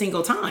 every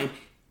single time.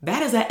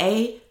 That is an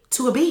A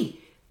to a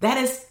B. That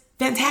is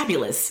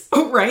fantabulous,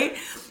 right?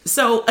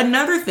 So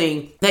another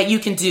thing that you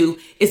can do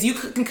is you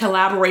can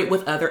collaborate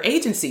with other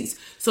agencies.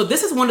 So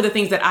this is one of the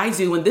things that I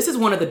do, and this is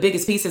one of the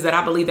biggest pieces that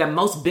I believe that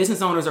most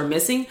business owners are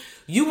missing.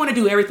 You want to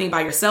do everything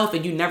by yourself,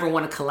 and you never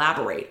want to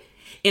collaborate.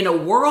 In a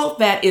world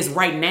that is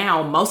right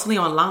now mostly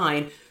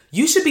online,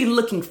 you should be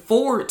looking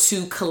forward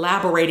to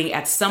collaborating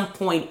at some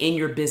point in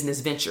your business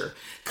venture.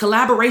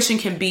 Collaboration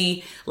can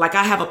be, like,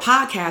 I have a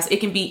podcast.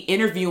 It can be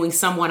interviewing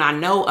someone I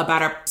know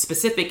about a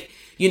specific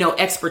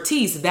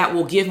expertise that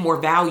will give more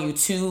value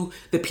to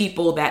the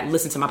people that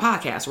listen to my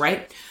podcast,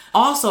 right?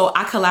 Also,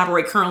 I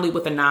collaborate currently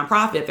with a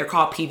nonprofit. They're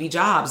called PV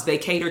Jobs. They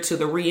cater to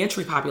the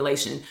reentry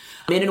population,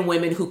 men and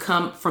women who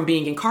come from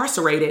being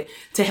incarcerated,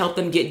 to help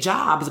them get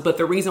jobs. But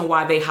the reason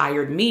why they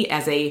hired me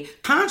as a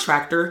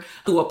contractor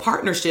through a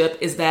partnership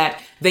is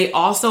that they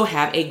also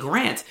have a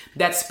grant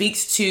that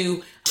speaks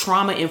to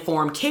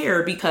trauma-informed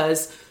care,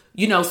 because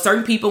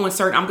certain people in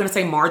certain, I'm going to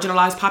say,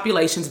 marginalized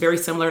populations, very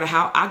similar to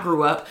how I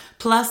grew up,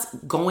 plus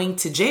going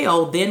to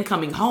jail, then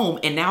coming home,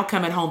 and now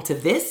coming home to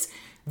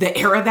the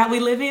era that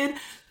we live in.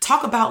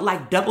 Talk about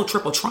like double,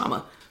 triple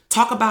trauma.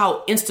 Talk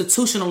about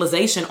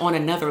institutionalization on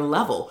another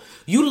level.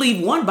 You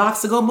leave one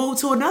box to go move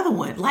to another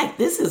one. Like,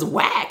 this is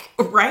whack,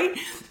 right?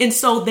 And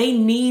so they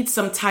need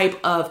some type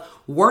of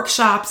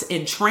workshops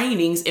and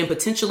trainings, and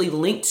potentially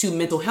linked to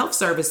mental health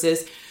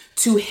services,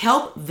 to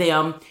help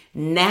them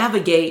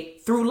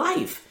navigate through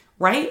life.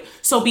 Right?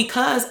 So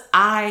because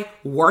I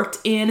worked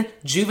in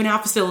juvenile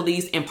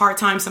facilities and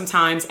part-time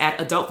sometimes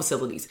at adult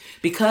facilities,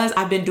 because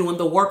I've been doing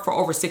the work for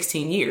over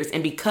 16 years,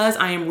 and because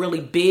I am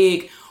really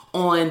big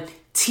on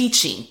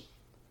teaching,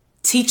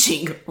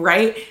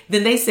 right?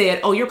 Then they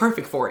said, oh, you're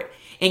perfect for it.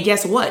 And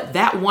guess what?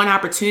 That one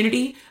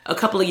opportunity a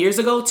couple of years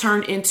ago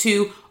turned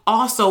into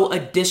also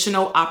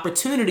additional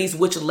opportunities,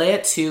 which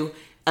led to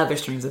other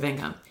streams of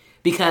income,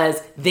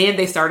 because then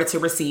they started to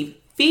receive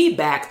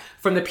feedback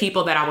from the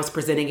people that I was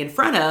presenting in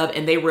front of,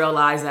 and they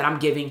realized that I'm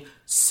giving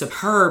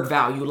superb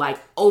value, like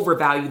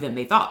overvalue than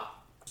they thought.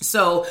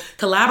 So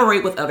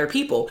collaborate with other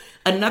people.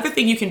 Another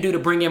thing you can do to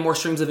bring in more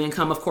streams of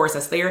income, of course,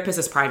 as therapists,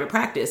 is private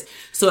practice.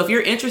 So if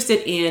you're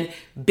interested in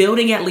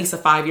building at least a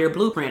 5-year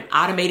blueprint,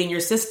 automating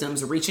your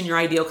systems, reaching your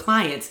ideal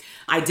clients,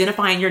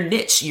 identifying your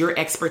niche, your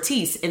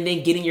expertise, and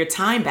then getting your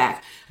time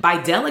back by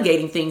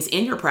delegating things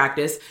in your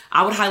practice,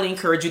 I would highly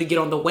encourage you to get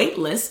on the wait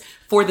list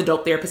for the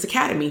Dope Therapist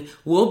Academy.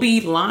 We'll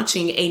be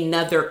launching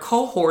another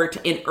cohort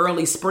in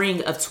early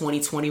spring of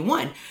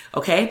 2021.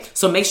 Okay,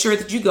 so make sure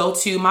that you go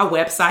to my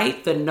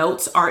website. The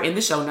notes are in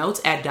the show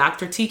notes at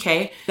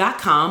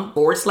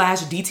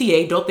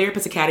drtk.com/DTA Dope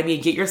Therapist Academy,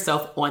 and get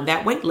yourself on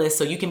that wait list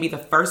so you can be the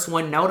first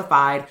one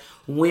notified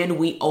when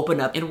we open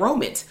up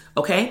enrollment.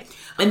 Okay,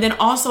 and then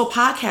also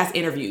podcast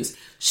interviews.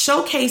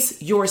 Showcase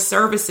your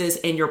services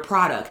and your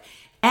product.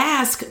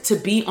 Ask to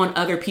be on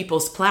other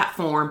people's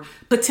platform,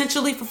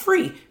 potentially for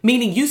free,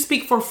 meaning you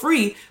speak for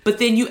free, but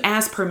then you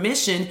ask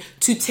permission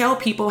to tell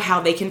people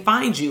how they can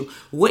find you,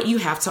 what you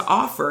have to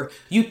offer.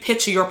 You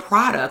pitch your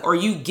product, or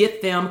you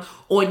get them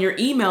on your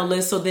email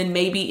list. So then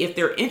maybe if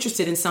they're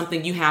interested in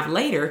something you have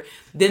later,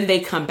 then they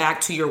come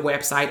back to your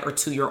website or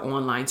to your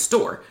online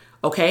store.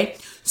 Okay.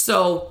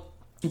 So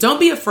don't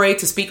be afraid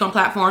to speak on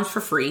platforms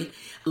for free.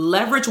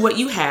 Leverage what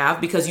you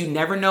have, because you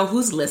never know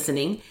who's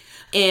listening.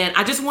 And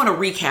I just want to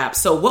recap.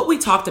 So what we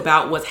talked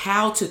about was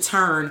how to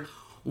turn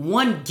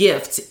one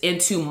gift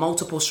into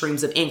multiple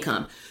streams of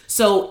income.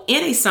 So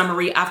in a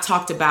summary, I've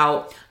talked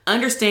about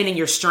understanding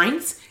your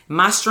strengths.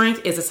 My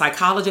strength is a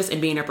psychologist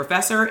and being a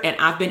professor, and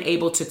I've been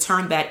able to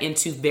turn that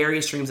into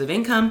various streams of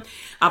income.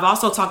 I've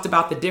also talked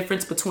about the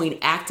difference between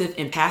active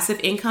and passive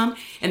income.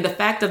 And the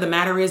fact of the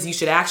matter is,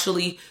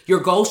 your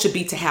goal should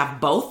be to have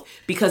both,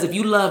 because if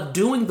you love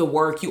doing the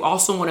work, you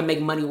also want to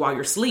make money while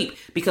you're asleep,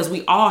 because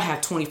we all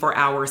have 24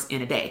 hours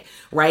in a day,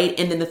 right?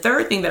 And then the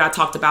third thing that I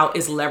talked about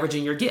is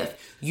leveraging your gift.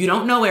 You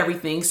don't know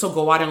everything, so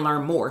go out and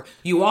learn more.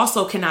 You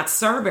also cannot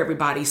serve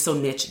everybody, so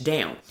niche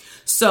down.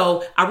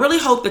 So I really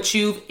hope that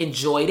you've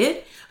enjoyed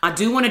it. I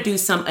do want to do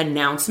some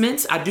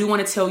announcements. I do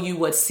want to tell you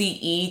what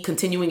CE,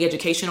 continuing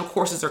educational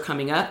courses, are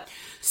coming up.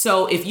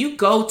 So if you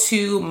go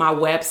to my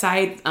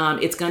website,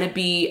 it's going to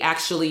be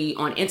actually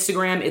on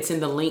Instagram. It's in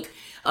the link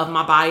of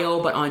my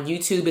bio, but on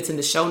YouTube, it's in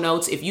the show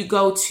notes. If you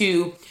go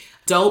to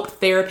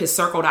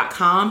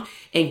dopetherapistcircle.com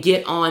and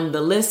get on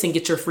the list and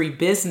get your free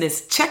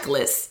business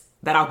checklist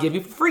that I'll give you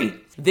for free,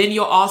 then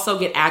you'll also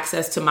get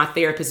access to my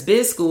Therapist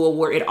Biz School,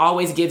 where it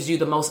always gives you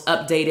the most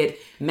updated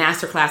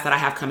masterclass that I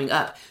have coming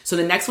up. So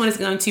the next one is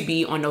going to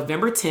be on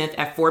November 10th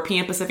at 4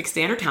 p.m. Pacific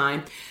Standard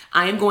Time.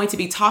 I am going to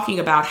be talking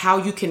about how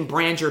you can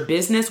brand your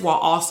business while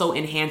also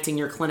enhancing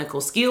your clinical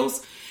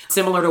skills,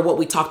 similar to what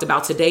we talked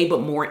about today,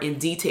 but more in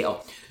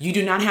detail. You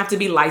do not have to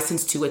be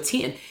licensed to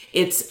attend.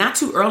 It's not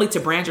too early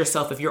to brand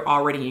yourself if you're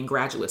already in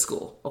graduate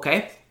school,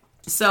 okay?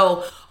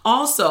 So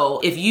also,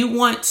 if you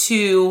want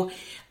to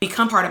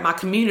become part of my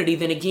community,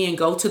 then again,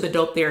 go to the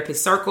Dope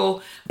Therapist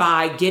Circle.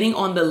 By getting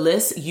on the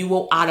list, you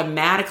will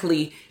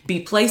automatically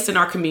be placed in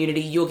our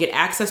community. You'll get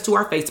access to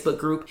our Facebook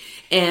group.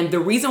 And the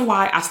reason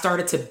why I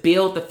started to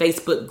build the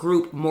Facebook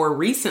group more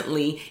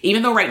recently,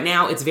 even though right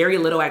now it's very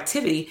little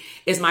activity,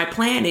 is my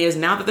plan is,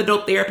 now that the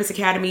Dope Therapist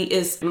Academy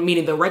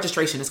meaning the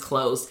registration is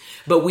closed,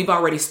 but we've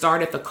already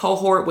started the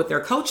cohort with their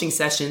coaching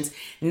sessions.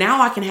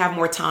 Now I can have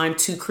more time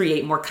to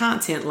create more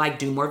content, like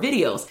do more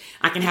videos.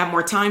 I can have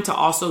more time to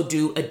also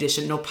do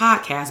additional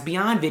podcasts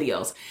beyond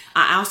videos.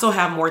 I also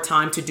have more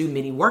time to do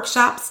mini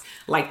workshops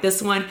like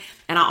this one.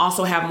 And I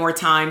also have more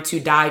time to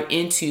dive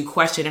into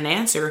question and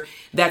answer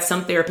that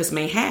some therapists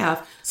may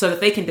have, so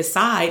that they can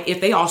decide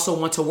if they also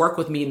want to work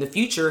with me in the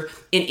future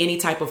in any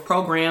type of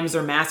programs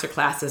or master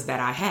classes that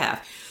I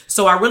have.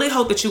 So I really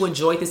hope that you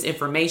enjoyed this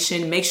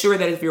information. Make sure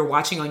that if you're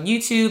watching on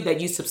YouTube,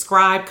 that you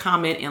subscribe,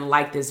 comment, and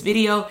like this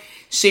video.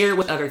 Share it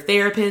with other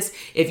therapists.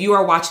 If you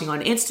are watching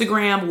on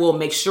Instagram, we'll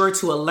make sure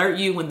to alert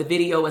you when the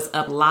video is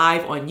up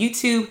live on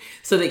YouTube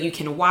so that you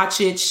can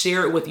watch it,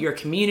 share it with your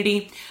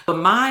community. But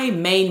my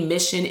main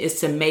mission is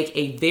to make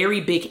a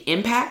very big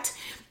impact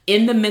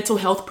in the mental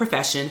health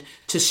profession,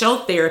 to show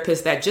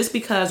therapists that just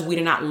because we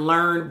did not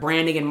learn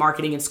branding and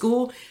marketing in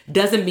school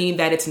doesn't mean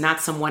that it's not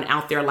someone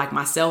out there like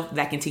myself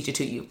that can teach it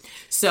to you.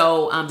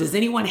 So does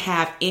anyone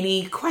have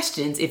any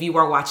questions if you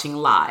are watching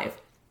live?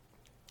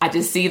 I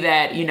just see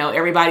that,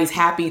 everybody's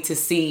happy to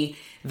see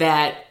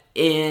that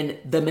in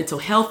the mental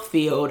health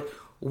field,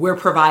 we're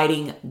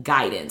providing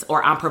guidance,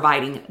 or I'm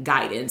providing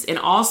guidance. And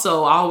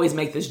also, I always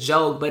make this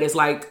joke, but it's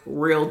like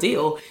real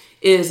deal,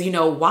 is,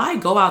 why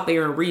go out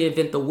there and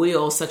reinvent the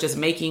wheel, such as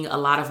making a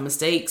lot of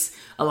mistakes,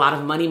 a lot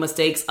of money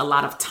mistakes, a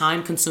lot of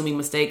time consuming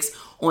mistakes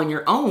on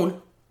your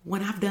own,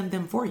 when I've done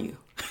them for you.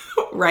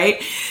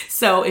 Right?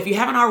 So if you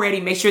haven't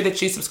already, make sure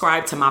that you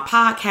subscribe to my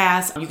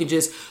podcast. You can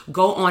just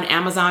go on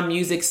Amazon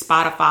Music,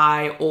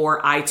 Spotify, or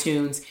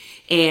iTunes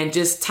and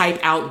just type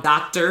out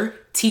Dr.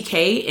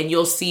 TK and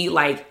you'll see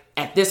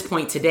at this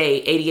point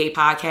today, 88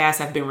 podcasts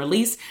have been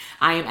released.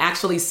 I am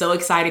actually so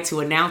excited to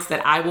announce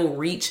that I will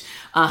reach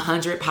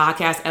 100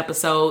 podcast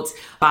episodes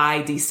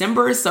by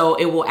December. So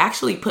it will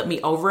actually put me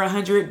over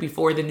 100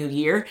 before the new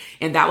year.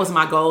 And that was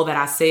my goal that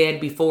I said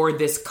before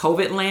this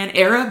COVID land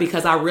era,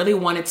 because I really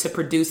wanted to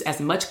produce as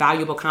much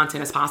valuable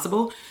content as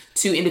possible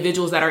to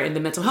individuals that are in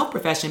the mental health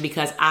profession,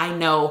 because I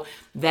know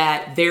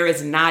that there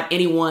is not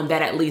anyone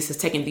that at least has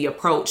taken the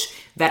approach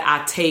that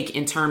I take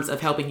in terms of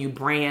helping you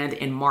brand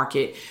and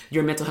market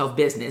your mental health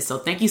business. So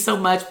thank you so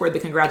much for the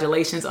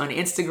congratulations on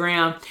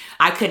Instagram.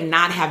 I could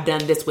not have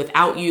done this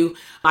without you.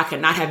 I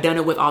could not have done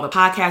it with all the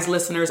podcast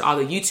listeners, all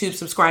the YouTube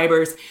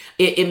subscribers.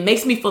 It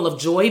makes me full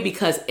of joy,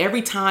 because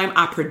every time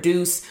I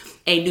produce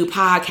a new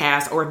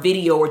podcast or a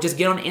video or just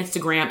get on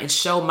Instagram and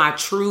show my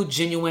true,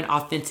 genuine,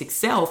 authentic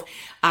self,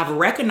 I've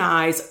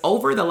recognized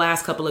over the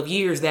last couple of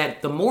years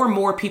that the more and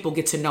more people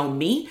get to know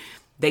me,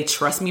 they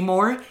trust me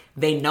more.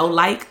 They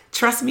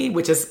trust me,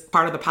 which is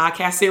part of the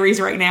podcast series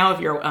right now if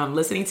you're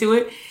listening to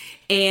it.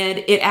 And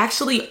it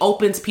actually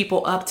opens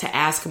people up to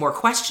ask more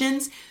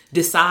questions,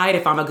 decide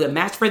if I'm a good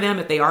match for them,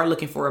 if they are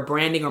looking for a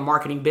branding or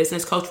marketing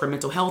business coach for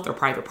mental health or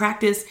private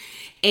practice.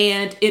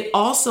 And it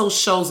also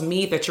shows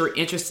me that you're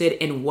interested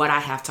in what I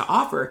have to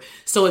offer.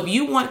 So if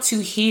you want to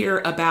hear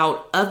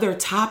about other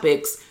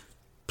topics,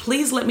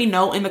 please let me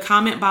know in the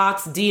comment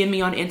box, DM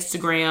me on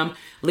Instagram,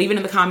 leave it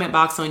in the comment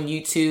box on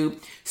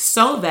YouTube,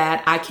 so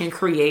that I can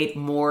create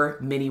more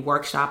mini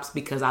workshops,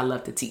 because I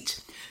love to teach.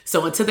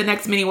 So until the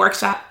next mini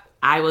workshop,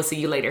 I will see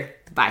you later.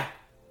 Bye.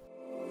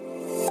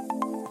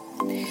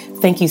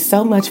 Thank you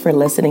so much for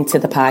listening to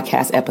the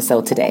podcast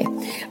episode today.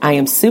 I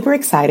am super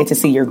excited to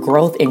see your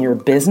growth in your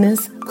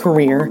business,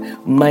 career,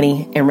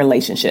 money, and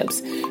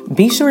relationships.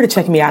 Be sure to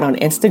check me out on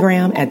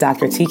Instagram at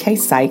Dr. TK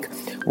Psych,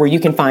 where you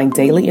can find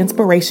daily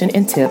inspiration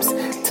and tips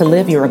to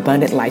live your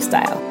abundant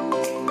lifestyle.